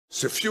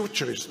The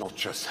future is not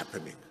just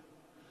happening.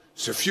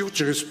 The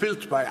future is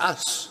built by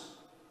us,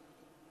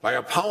 by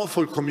a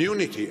powerful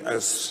community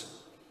as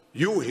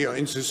you here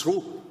in this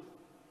room.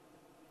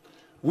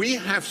 We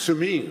have the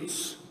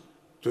means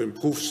to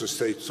improve the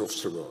states of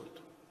the world.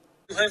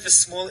 You have a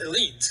small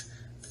elite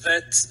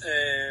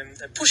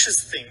that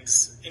pushes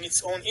things in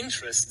its own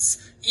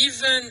interests,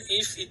 even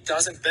if it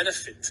doesn't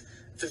benefit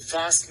the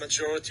vast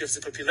majority of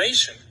the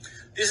population.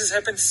 This has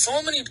happened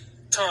so many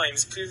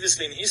times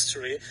previously in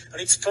history,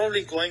 and it's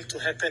probably going to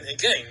happen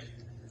again.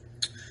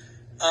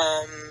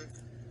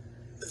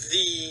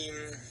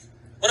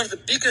 One of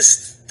the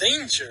biggest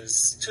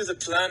dangers to the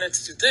planet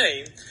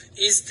today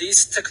is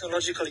this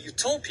technological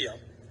utopia,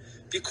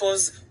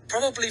 because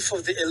probably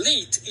for the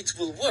elite it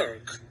will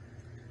work.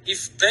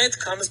 If bad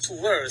comes to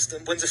worst,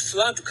 and when the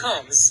flood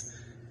comes,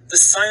 the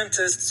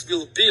scientists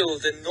will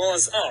build a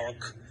Noah's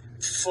Ark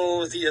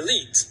for the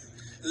elite,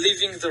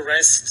 leaving the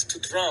rest to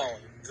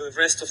drown, the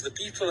rest of the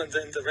people and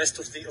then the rest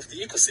of the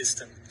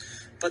ecosystem.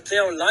 But they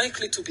are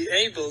likely to be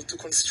able to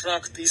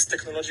construct this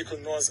technological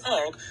Noah's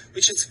Ark,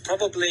 which is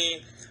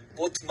probably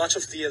what much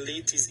of the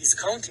elite is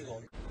counting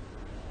on.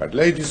 But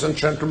ladies and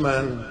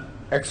gentlemen,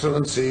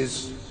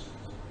 excellencies,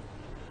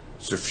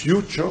 the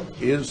future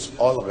is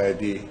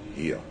already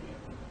here.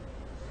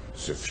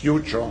 The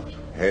future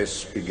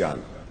has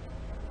begun.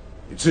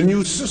 It's a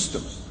new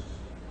system.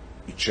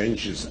 It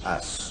changes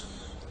us,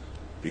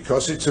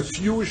 because it's a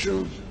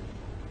fusion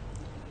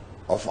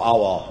of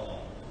our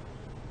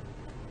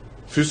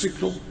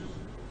physical,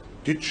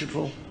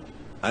 digital,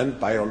 and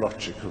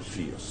biological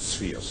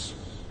spheres.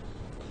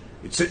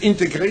 It's an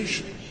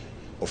integration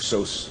of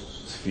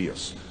those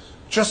spheres.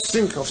 Just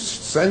think of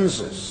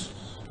sensors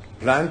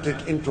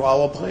planted into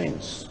our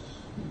brains.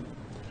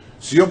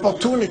 The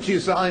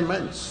opportunities are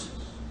immense,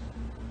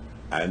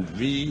 and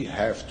we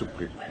have to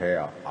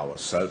prepare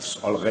ourselves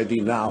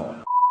already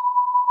now.